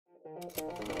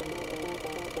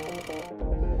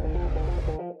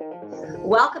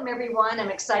Welcome, everyone. I'm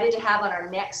excited to have on our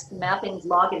next Mapping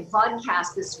Vlog and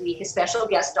podcast this week a special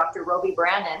guest, Dr. Roby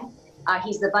Brannan.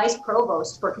 He's the Vice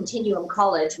Provost for Continuum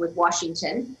College with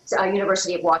Washington,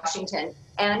 University of Washington.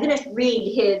 And I'm going to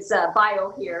read his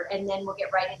bio here, and then we'll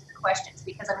get right into the questions,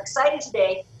 because I'm excited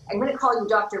today. I'm going to call you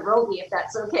Dr. Roby, if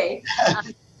that's okay.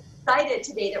 I'm excited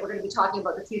today that we're going to be talking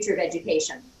about the future of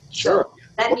education. Sure. So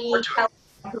let me tell you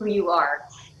who you are.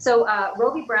 So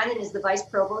Roby Brannan is the Vice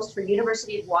Provost for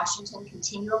University of Washington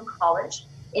Continuum College.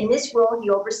 In this role, he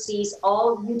oversees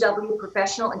all UW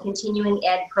professional and continuing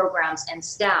ed programs and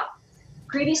staff.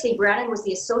 Previously, Brannan was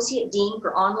the Associate Dean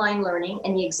for Online Learning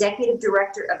and the Executive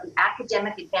Director of the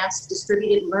Academic Advanced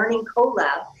Distributed Learning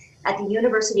CoLab at the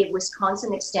University of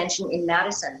Wisconsin Extension in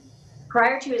Madison.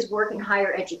 Prior to his work in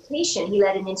higher education, he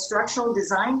led an instructional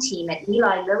design team at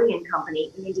Eli Lilly and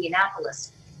Company in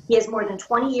Indianapolis. He has more than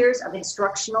 20 years of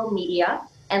instructional media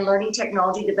and learning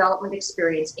technology development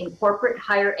experience in corporate,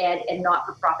 higher ed, and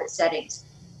not-for-profit settings.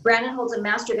 Brannan holds a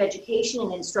Master of Education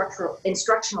in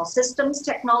Instructional Systems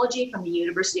Technology from the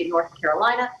University of North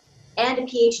Carolina and a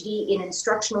PhD in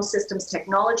Instructional Systems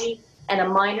Technology and a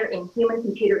minor in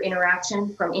Human-Computer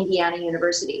Interaction from Indiana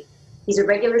University. He's a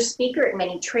regular speaker at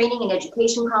many training and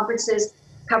education conferences,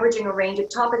 covering a range of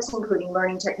topics including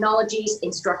learning technologies,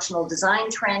 instructional design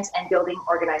trends, and building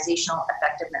organizational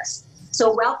effectiveness.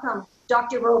 So welcome,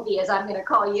 Dr. Roby, as I'm going to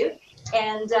call you.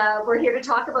 And we're here to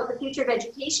talk about the future of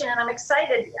education, and I'm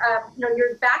excited.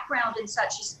 Your background and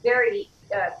such is very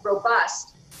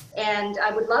robust, and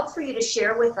I would love for you to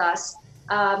share with us,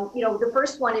 the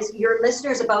first one is your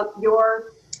listeners about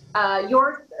your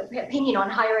opinion on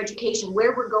higher education,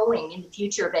 where we're going in the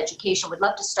future of education. Would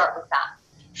love to start with that.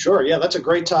 Sure. Yeah, that's a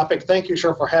great topic. Thank you,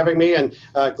 Cheryl, for having me, and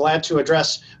glad to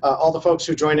address all the folks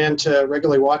who join in to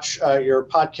regularly watch your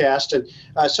podcast.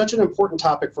 And such an important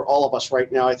topic for all of us right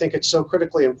now. I think it's so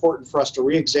critically important for us to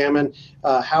re-examine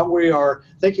how we are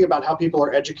thinking about how people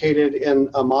are educated in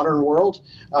a modern world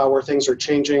where things are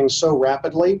changing so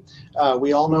rapidly.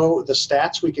 We all know the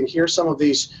stats. We can hear some of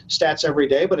these stats every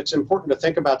day, but it's important to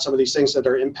think about some of these things that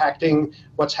are impacting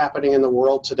what's happening in the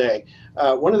world today.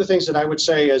 One of the things that I would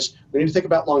say is we need to think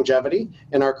about longevity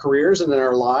in our careers and in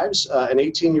our lives. An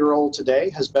 18-year-old today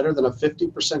has better than a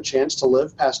 50% chance to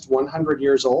live past 100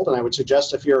 years old. And I would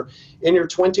suggest if you're in your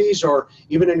 20s or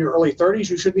even in your early 30s,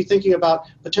 you should be thinking about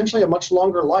potentially a much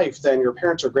longer life than your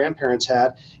parents or grandparents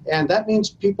had. And that means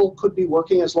people could be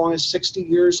working as long as 60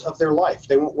 years of their life.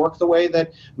 They won't work the way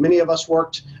that many of us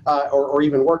worked or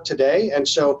even work today. And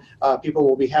so people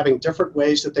will be having different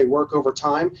ways that they work over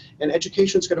time. And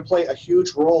education is going to play a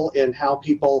huge role in how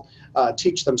people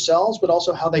teach themselves, but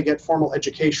also how they get formal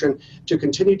education to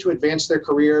continue to advance their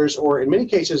careers, or in many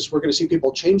cases, we're going to see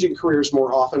people changing careers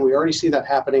more often. We already see that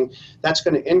happening. That's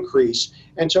going to increase.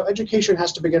 And so education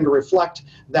has to begin to reflect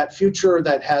that future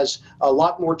that has a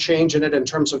lot more change in it in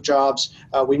terms of jobs.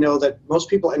 We know that most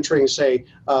people entering, say,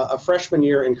 a freshman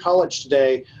year in college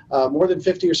today, more than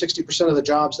 50 or 60% of the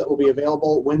jobs that will be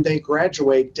available when they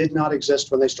graduate did not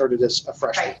exist when they started as a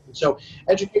freshman. Right. So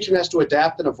education has to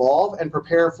adapt and evolve and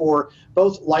prepare for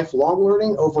both lifelong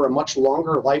learning over a much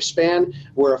longer lifespan,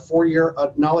 where a 4-year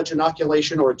knowledge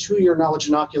inoculation or a 2-year knowledge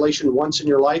inoculation once in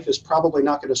your life is probably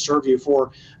not going to serve you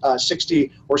for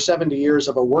 60 or 70 years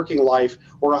of a working life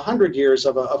or 100 years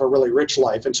of a really rich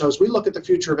life. And so as we look at the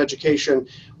future of education,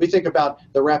 we think about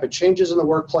the rapid changes in the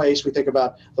workplace, we think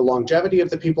about the longevity of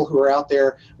the people who are out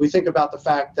there, we think about the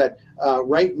fact that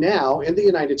right now in the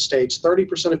United States,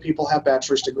 30% of people have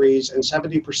bachelor's degrees and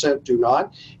 70% do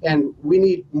not. And we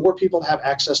need more people to have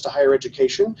access to higher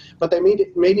education, but they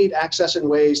may need access in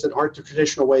ways that aren't the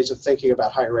traditional ways of thinking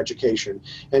about higher education.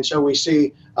 And so we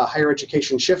see higher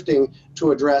education shifting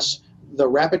to address the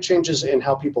rapid changes in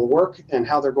how people work and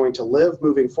how they're going to live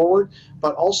moving forward,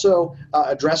 but also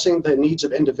addressing the needs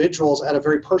of individuals at a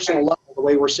very personal level, the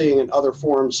way we're seeing in other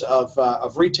forms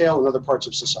of retail and other parts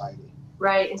of society.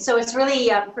 Right. And so it's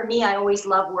really, for me, I always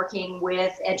love working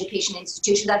with education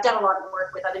institutions. I've done a lot of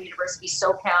work with other universities,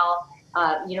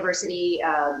 SoCal University,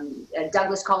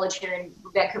 Douglas College here in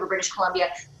Vancouver, British Columbia.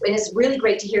 And it's really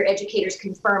great to hear educators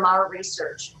confirm our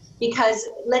research, because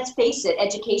let's face it,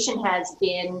 education has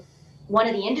been one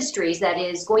of the industries that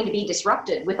is going to be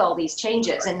disrupted with all these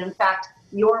changes. And in fact,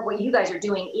 what you guys are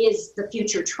doing is the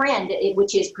future trend,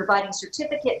 which is providing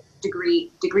certificate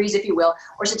degrees, if you will,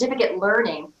 or certificate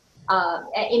learning,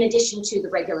 in addition to the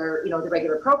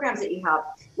regular programs that you have.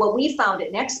 What we found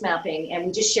at Next Mapping, and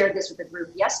we just shared this with the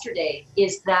group yesterday,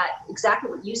 is that exactly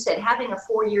what you said, having a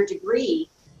 4-year degree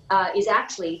is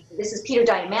actually, this is Peter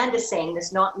Diamandis saying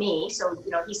this, not me, so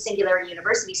he's Singularity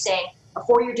University saying A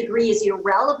four-year degree is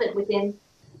irrelevant within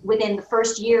the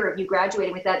first year of you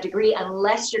graduating with that degree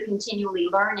unless you're continually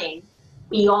learning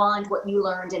beyond what you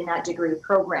learned in that degree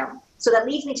program. So that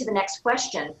leads me to the next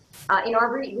question. In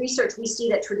our research, we see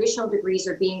that traditional degrees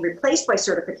are being replaced by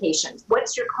certifications.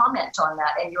 What's your comment on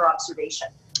that and your observation?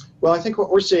 Well, I think what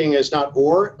we're seeing is not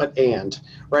or, but and,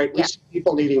 right? We see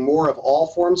people needing more of all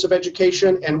forms of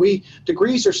education, and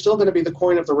degrees are still going to be the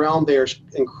coin of the realm. They are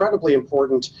incredibly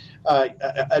important,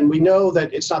 and we know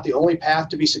that it's not the only path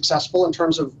to be successful in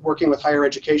terms of working with higher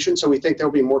education, so we think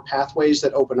there'll be more pathways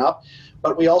that open up.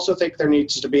 But we also think there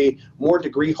needs to be more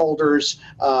degree holders,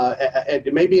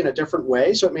 it may be in a different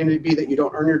way. So it may be that you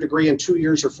don't earn your degree in 2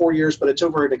 years or 4 years, but it's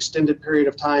over an extended period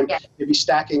of time. Maybe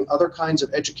stacking other kinds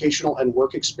of educational and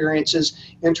work experiences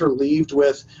interleaved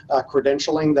with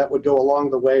credentialing that would go along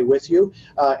the way with you.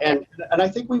 And I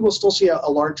think we will still see a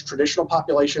large traditional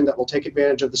population that will take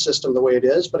advantage of the system the way it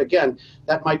is. But again,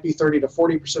 that might be 30 to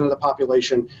 40% of the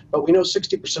population. But we know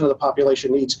 60% of the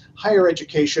population needs higher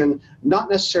education, not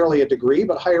necessarily a degree,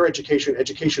 but higher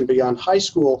education beyond high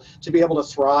school to be able to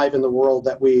thrive in the world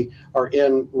that we are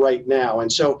in right now. And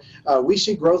so we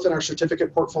see growth in our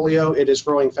certificate portfolio. It is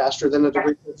growing faster than the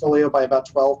degree portfolio by about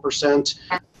 12%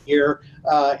 a year.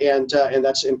 And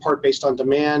that's in part based on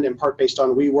demand, in part based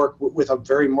on we work with a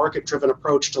very market-driven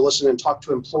approach to listen and talk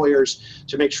to employers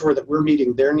to make sure that we're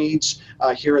meeting their needs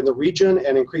here in the region.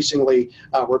 And increasingly,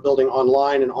 we're building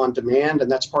online and on demand. And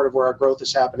that's part of where our growth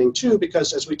is happening too,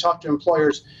 because as we talk to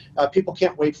employers, people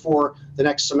can't wait for the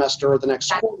next semester or the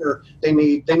next quarter. They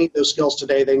need those skills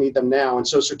today. They need them now. And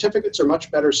so certificates are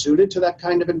much better suited to that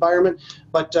kind of environment.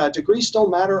 But degrees still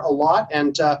matter a lot.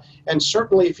 And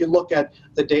certainly, if you look at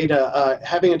the data,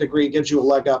 having a degree gives you a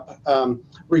leg up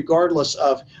regardless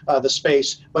of the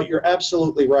space. But you're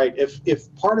absolutely right.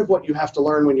 If part of what you have to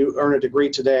learn when you earn a degree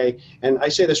today, and I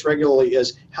say this regularly,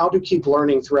 is how to keep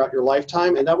learning throughout your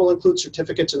lifetime, and that will include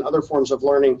certificates and other forms of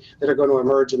learning that are going to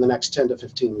emerge in the next 10 to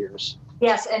 15 years.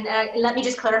 Yes, and let me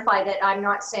just clarify that I'm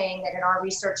not saying that in our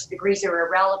research degrees are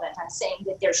irrelevant. I'm saying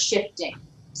that they're shifting.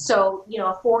 So,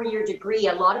 a 4-year degree,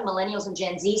 a lot of millennials and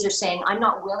Gen Zs are saying, I'm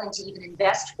not willing to even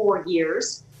invest 4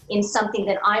 years in something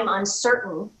that I'm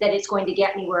uncertain that it's going to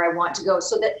get me where I want to go.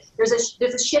 So that there's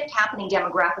a shift happening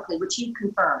demographically, which you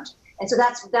confirmed. And so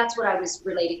that's what I was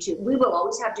relating to. We will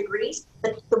always have degrees,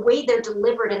 but the way they're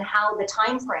delivered and how the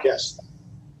time frames,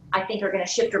 I think, are going to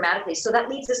shift dramatically. So that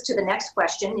leads us to the next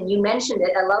question, and you mentioned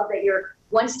it. I love that you're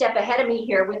one step ahead of me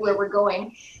here with where we're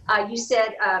going. You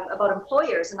said about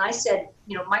employers, and I said,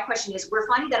 my question is, we're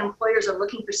finding that employers are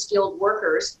looking for skilled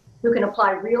workers who can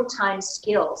apply real-time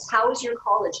skills. How is your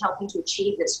college helping to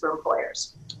achieve this for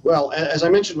employers? Well, as I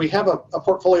mentioned, we have a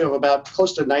portfolio of about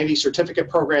close to 90 certificate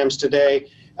programs today.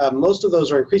 Most of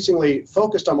those are increasingly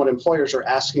focused on what employers are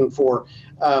asking for.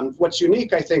 What's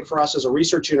unique, I think, for us as a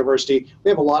research university, we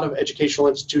have a lot of educational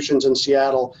institutions in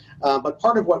Seattle, but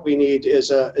part of what we need is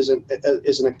an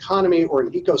economy or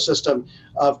an ecosystem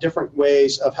of different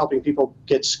ways of helping people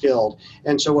get skilled.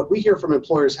 And so what we hear from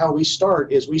employers, how we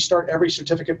start every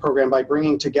certificate program by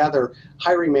bringing together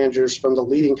hiring managers from the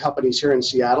leading companies here in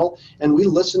Seattle, and we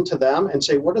listen to them and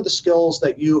say, what are the skills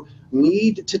that you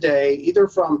need today, either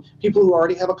from people who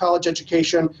already have a college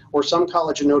education or some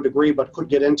college and no degree but could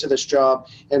get into this job,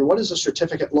 and what does a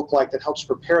certificate look like that helps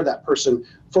prepare that person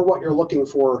for what you're looking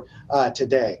for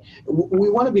today. We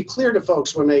want to be clear to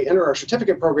folks when they enter our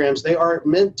certificate programs, they are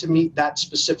meant to meet that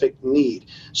specific need.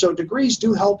 So degrees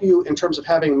do help you in terms of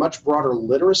having much broader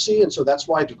literacy, and so that's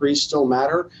why degrees still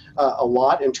matter a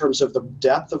lot in terms of the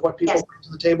depth of what people bring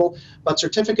to the table. But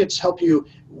certificates help you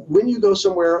when you go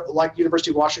somewhere like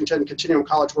University of Washington Continuum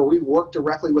College, where we work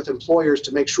directly with employers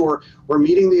to make sure we're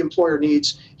meeting the employer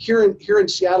needs. Here in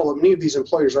Seattle, many of these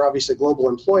employers are obviously global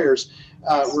employers.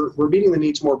 We're meeting the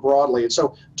needs more broadly. And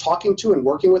so talking to and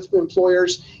working with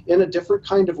employers in a different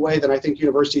kind of way than I think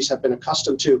universities have been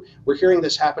accustomed to. We're hearing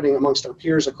this happening amongst our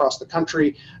peers across the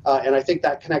country. And I think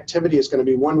that connectivity is going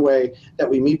to be one way that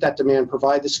we meet that demand,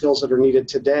 provide the skills that are needed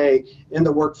today in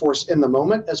the workforce in the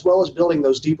moment, as well as building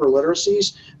those deeper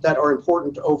literacies that are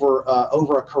important over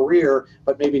a career,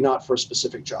 but maybe not for a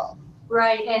specific job.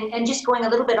 Right. And just going a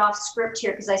little bit off script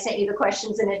here, because I sent you the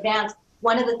questions in advance.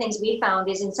 One of the things we found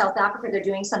is in South Africa, they're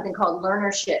doing something called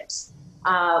learnerships,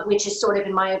 which is sort of,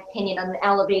 in my opinion, an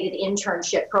elevated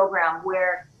internship program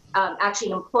where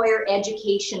actually an employer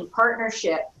education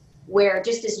partnership, where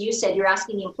just as you said, you're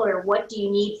asking the employer, what do you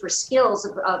need for skills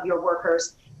of your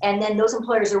workers? And then those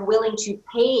employers are willing to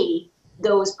pay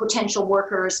those potential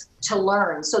workers to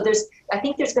learn. So I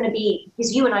think there's going to be,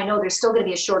 because you and I know there's still going to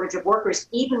be a shortage of workers,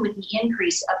 even with the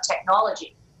increase of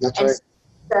technology. That's right.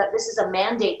 this is a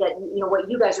mandate that, what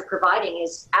you guys are providing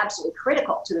is absolutely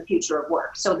critical to the future of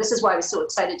work. So this is why I was so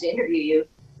excited to interview you,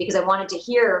 because I wanted to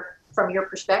hear from your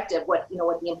perspective what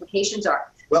the implications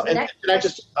are. Well, and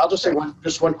I'll just say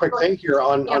one quick thing here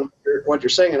on what you're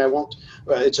saying, and I won't,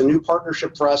 it's a new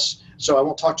partnership for us, so I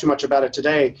won't talk too much about it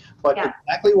today, but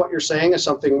exactly what you're saying is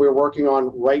something we're working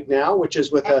on right now, which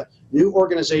is with a new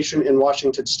organization in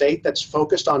Washington State that's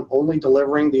focused on only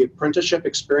delivering the apprenticeship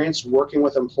experience working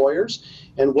with employers,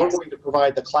 and we're going to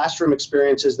provide the classroom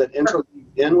experiences that interlead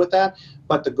in with that,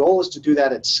 but the goal is to do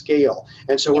that at scale.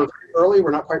 And so we're very early,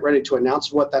 we're not quite ready to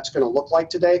announce what that's going to look like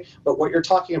today, but what you're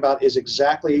talking about is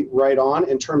exactly right on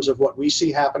in terms of what we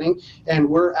see happening, and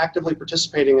we're actively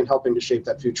participating in helping to shape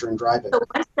that future and drive it. So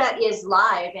once that is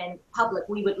live and public,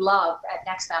 we would love at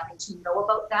Next Mapping to know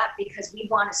about that, because we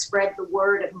want to spread the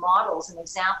word of models and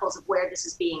examples of where this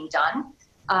is being done.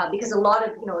 Because a lot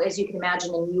of, as you can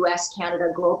imagine, in the US,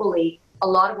 Canada, globally, a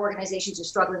lot of organizations are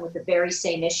struggling with the very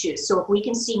same issues. So if we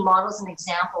can see models and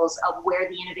examples of where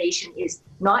the innovation is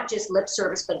not just lip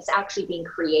service, but it's actually being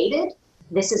created,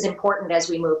 this is important as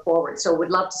we move forward. So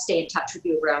we'd love to stay in touch with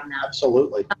you around that.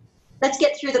 Absolutely. Let's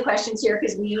get through the questions here,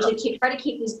 because we usually try to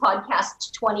keep these podcasts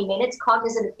to 20 minutes,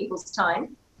 cognizant of people's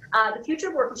time. The future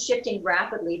of work is shifting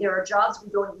rapidly. There are jobs we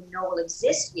don't even know will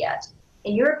exist yet.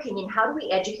 In your opinion, how do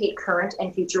we educate current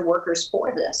and future workers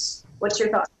for this? What's your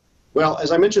thought? Well,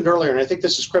 as I mentioned earlier, and I think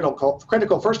this is critical,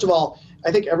 first of all,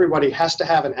 I think everybody has to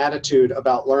have an attitude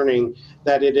about learning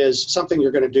that it is something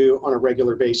you're going to do on a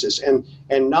regular basis, and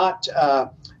not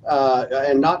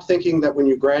thinking that when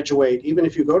you graduate, even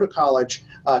if you go to college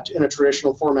in a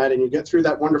traditional format and you get through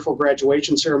that wonderful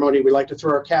graduation ceremony, we like to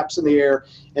throw our caps in the air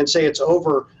and say it's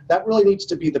over. That really needs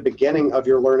to be the beginning of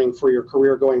your learning for your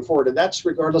career going forward, and that's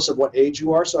regardless of what age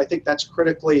you are. So I think that's a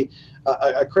critically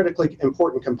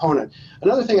important component.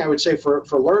 Another thing I would say for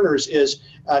learners is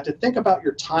to think about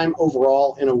your time overall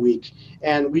in a week.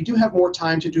 And we do have more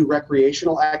time to do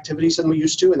recreational activities than we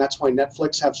used to, and that's why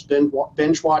Netflix has been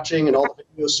binge watching and all the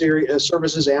video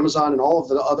services, Amazon, and all of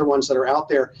the other ones that are out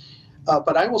there.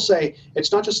 But I will say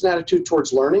it's not just an attitude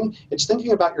towards learning, it's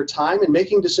thinking about your time and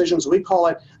making decisions. We call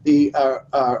it the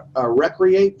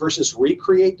recreate versus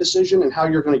recreate decision, and how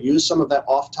you're going to use some of that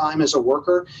off time as a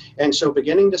worker. And so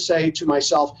beginning to say to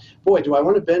myself, boy, do I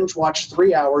want to binge watch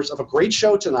 3 hours of a great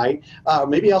show tonight?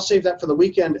 Maybe I'll save that for the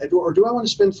weekend. Or do I want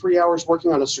to spend 3 hours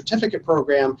working on a certificate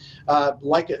program?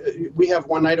 Like we have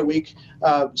one night a week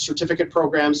certificate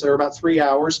programs that are about 3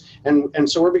 hours. And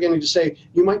so we're beginning to say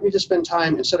you might need to spend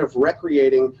time, instead of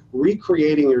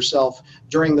recreating yourself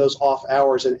during those off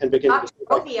hours, and beginning to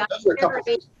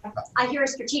I hear a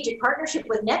strategic partnership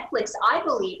with Netflix. I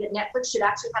believe that Netflix should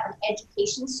actually have an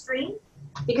education stream,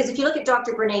 because if you look at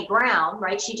Dr. Brene Brown,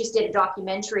 right, she just did a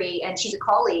documentary, and she's a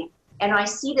colleague, and I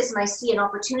see this, and I see an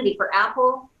opportunity for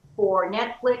Apple, for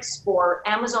Netflix, for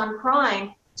Amazon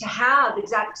Prime to have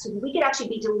so we could actually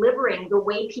be delivering the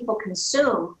way people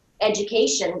consume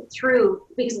education through,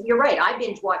 because you're right, I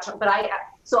binge watch, but I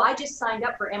just signed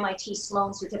up for MIT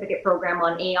Sloan certificate program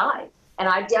on AI, and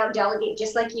I delegate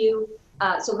just like you.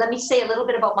 So let me say a little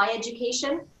bit about my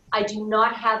education. I do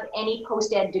not have any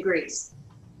post-ed degrees.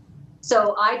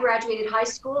 So I graduated high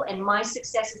school, and my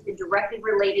success has been directly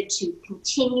related to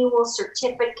continual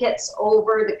certificates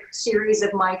over the series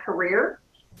of my career.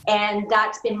 And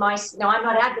that's been now I'm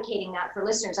not advocating that for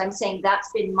listeners. I'm saying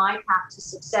that's been my path to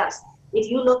success. If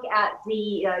you look at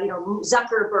the,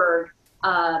 Zuckerberg,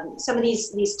 some of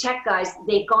these tech guys,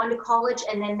 they've gone to college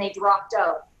and then they dropped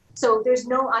out. So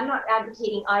I'm not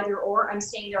advocating either or. I'm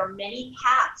saying there are many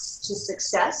paths to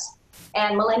success,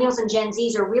 and millennials and Gen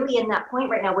Zs are really in that point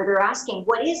right now where they're asking,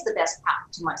 what is the best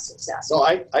path to my success? Well,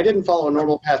 I didn't follow a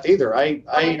normal path either.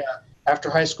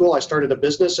 After high school, I started a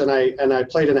business, and I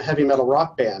played in a heavy metal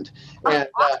rock band, and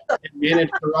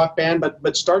managed a rock band.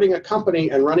 But starting a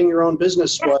company and running your own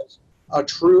business was a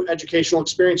true educational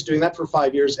experience, doing that for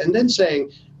 5 years, and then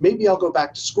saying, maybe I'll go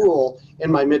back to school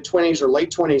in my mid-20s or late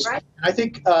 20s. Right. I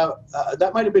think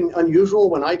that might have been unusual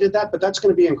when I did that, but that's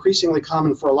going to be increasingly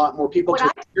common for a lot more people to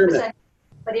experiment.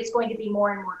 But it's going to be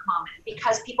more and more common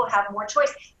because people have more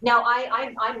choice. Now,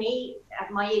 I may,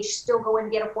 at my age, still go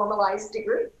and get a formalized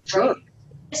degree. Sure.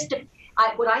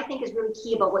 Right? What I think is really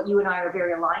key about what you and I are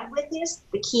very aligned with is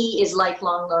the key is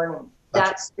lifelong learning.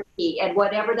 That's the key. And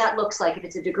whatever that looks like, if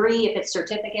it's a degree, if it's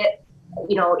certificate,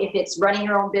 if it's running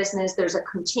your own business, there's a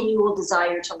continual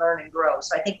desire to learn and grow.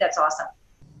 So I think that's awesome.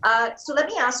 So let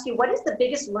me ask you, what is the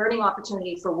biggest learning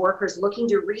opportunity for workers looking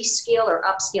to reskill or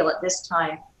upskill at this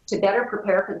time to better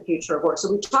prepare for the future of work?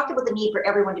 So we've talked about the need for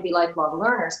everyone to be lifelong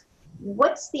learners.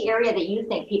 What's the area that you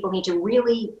think people need to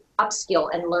really upskill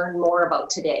and learn more about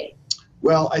today?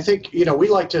 Well, I think, we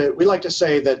like to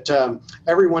say that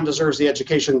everyone deserves the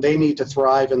education they need to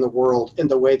thrive in the world in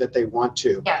the way that they want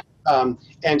to. Yeah.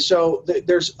 And so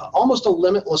there's almost a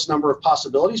limitless number of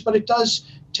possibilities, but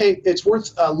it's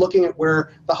worth looking at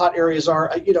where the hot areas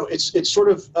are. It's sort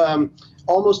of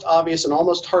almost obvious and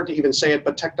almost hard to even say it,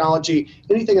 but technology,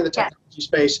 anything in the technology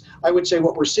space, I would say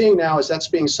what we're seeing now is that's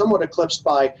being somewhat eclipsed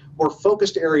by more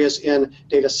focused areas in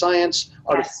data science,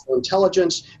 artificial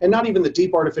intelligence, and not even the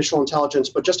deep artificial intelligence,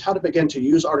 but just how to begin to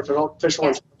use artificial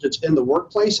intelligence in the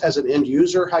workplace as an end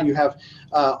user, how you have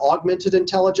augmented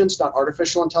intelligence, not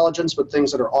artificial intelligence, but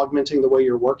things that are augmenting the way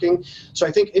you're working. So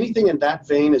I think anything in that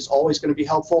vein is always going to be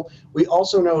helpful. We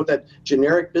also know that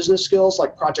generic business skills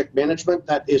like project management,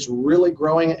 that is really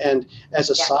growing, and as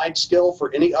a side skill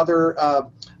for any other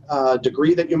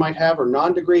degree that you might have or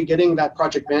non-degree, getting that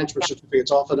project management certificate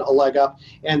is often a leg up.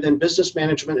 And then business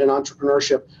management and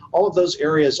entrepreneurship, all of those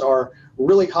areas are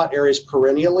really hot areas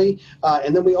perennially.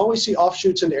 And then we always see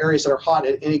offshoots into areas that are hot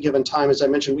at any given time. As I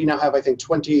mentioned, we now have, I think,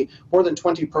 more than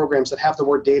 20 programs that have the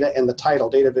word data in the title: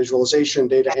 data visualization,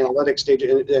 data analytics,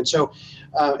 data. And so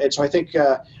I think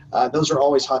those are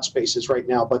always hot spaces right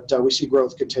now, but we see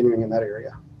growth continuing in that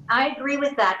area. I agree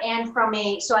with that, and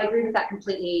so I agree with that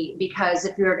completely, because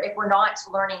if we're not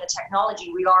learning the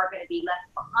technology, we are going to be left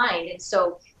behind. And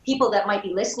so people that might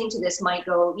be listening to this might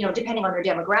go, depending on their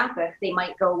demographic, they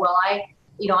might go, well,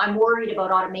 I'm worried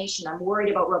about automation, I'm worried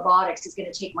about robotics is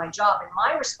going to take my job. And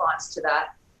my response to that,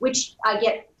 which I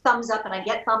get thumbs up and I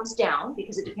get thumbs down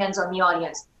because it depends on the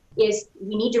audience, is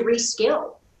we need to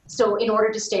reskill. So in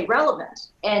order to stay relevant.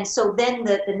 And so then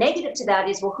the negative to that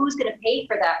is, well, who's going to pay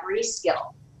for that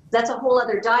reskill? That's a whole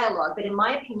other dialogue. But in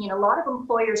my opinion, a lot of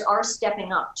employers are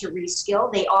stepping up to reskill.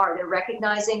 They're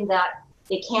recognizing that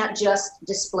they can't just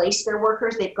displace their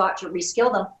workers. They've got to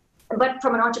reskill them. But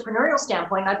from an entrepreneurial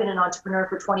standpoint, I've been an entrepreneur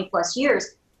for 20 plus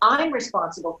years. I'm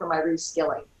responsible for my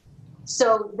reskilling.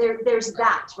 So there's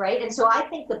that, right? And so I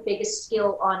think the biggest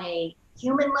skill on a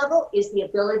human level is the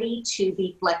ability to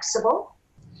be flexible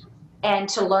and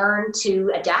to learn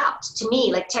to adapt. To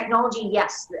me, like technology,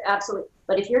 yes, absolutely.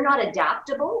 But if you're not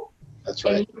adaptable, that's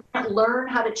right, and you can't learn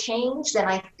how to change, then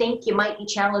I think you might be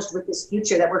challenged with this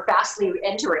future that we're fastly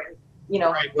entering.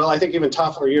 Right. Well, I think even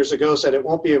Toffler years ago said it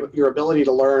won't be your ability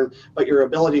to learn, but your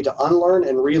ability to unlearn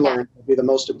and relearn will be the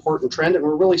most important trend. And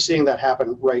we're really seeing that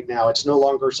happen right now. It's no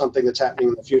longer something that's happening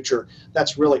in the future.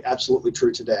 That's really absolutely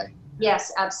true today.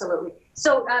 Yes, absolutely.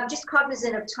 So just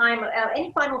cognizant of time,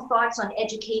 any final thoughts on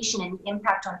education and the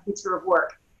impact on future of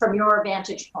work from your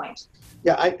vantage point?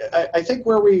 Yeah, I think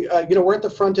where we're at the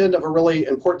front end of a really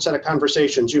important set of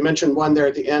conversations. You mentioned one there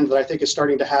at the end that I think is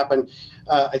starting to happen.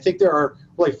 I think there are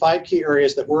really 5 key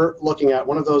areas that we're looking at.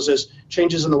 One of those is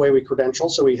changes in the way we credential,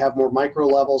 so we have more micro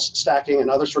levels, stacking, and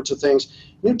other sorts of things.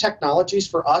 New technologies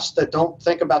for us that don't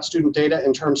think about student data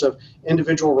in terms of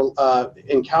individual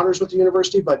encounters with the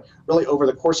university, but really over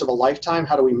the course of a lifetime.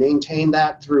 How do we maintain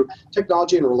that through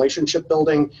technology and relationship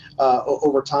building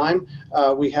over time?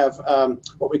 We have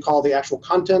what we call the actual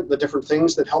content, the different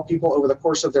things that help people over the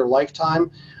course of their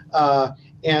lifetime.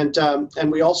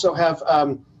 And we also have,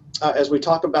 as we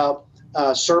talk about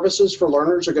services for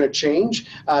learners are going to change.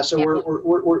 So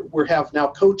we have now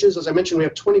coaches. As I mentioned, we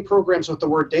have 20 programs with the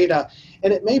word data.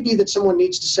 And it may be that someone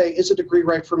needs to say, is a degree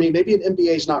right for me? Maybe an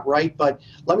MBA is not right, but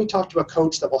let me talk to a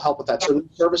coach that will help with that. So new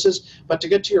services. But to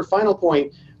get to your final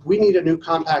point, we need a new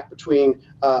compact between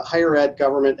higher ed,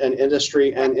 government, and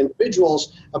industry and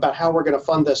individuals about how we're going to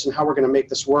fund this and how we're going to make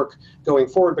this work going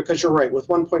forward. Because you're right, with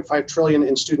 1.5 trillion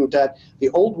in student debt, the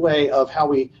old way of how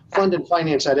we fund and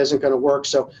finance that isn't going to work.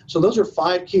 So those are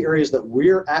 5 key areas that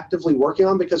we're actively working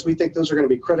on because we think those are going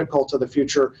to be critical to the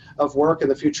future of work and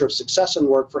the future of success in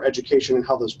work for education and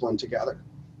how those blend together.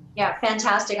 Yeah,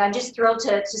 fantastic. I'm just thrilled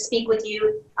to speak with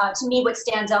you. To me, what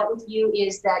stands out with you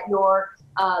is that you're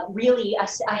really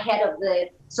ahead of the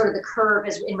sort of the curve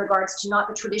as in regards to not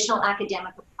the traditional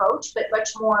academic approach, but much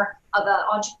more of an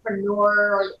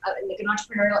entrepreneur or like an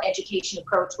entrepreneurial education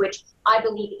approach, which I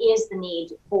believe is the need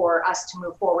for us to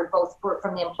move forward, both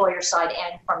from the employer side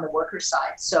and from the worker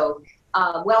side. So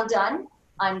well done.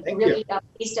 I'm really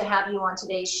pleased to have you on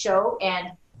today's show.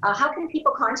 And how can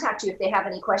people contact you if they have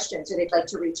any questions or they'd like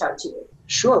to reach out to you?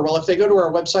 Sure. Well, if they go to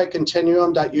our website,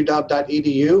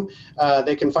 continuum.uw.edu,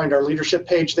 they can find our leadership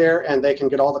page there, and they can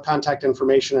get all the contact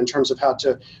information in terms of how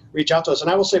to reach out to us.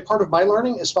 And I will say part of my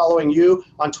learning is following you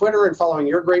on Twitter and following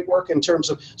your great work in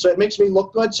terms of, so it makes me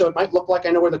look good. So it might look like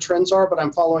I know where the trends are, but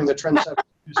I'm following the trends. So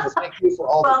thank you for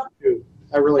all that you do.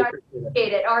 I really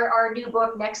appreciate it. Our new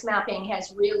book, Next Mapping,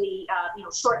 has really,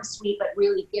 short and sweet, but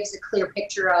really gives a clear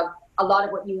picture of a lot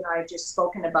of what you and I have just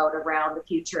spoken about around the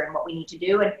future and what we need to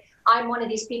do. And I'm one of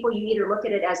these people, you either look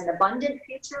at it as an abundant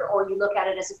future or you look at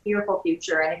it as a fearful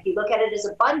future. And if you look at it as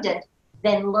abundant,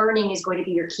 then learning is going to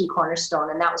be your key cornerstone.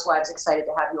 And that was why I was excited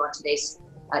to have you on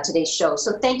today's show.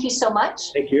 So thank you so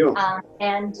much. Thank you.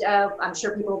 And I'm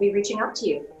sure people will be reaching out to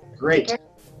you. Great.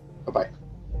 Bye-bye.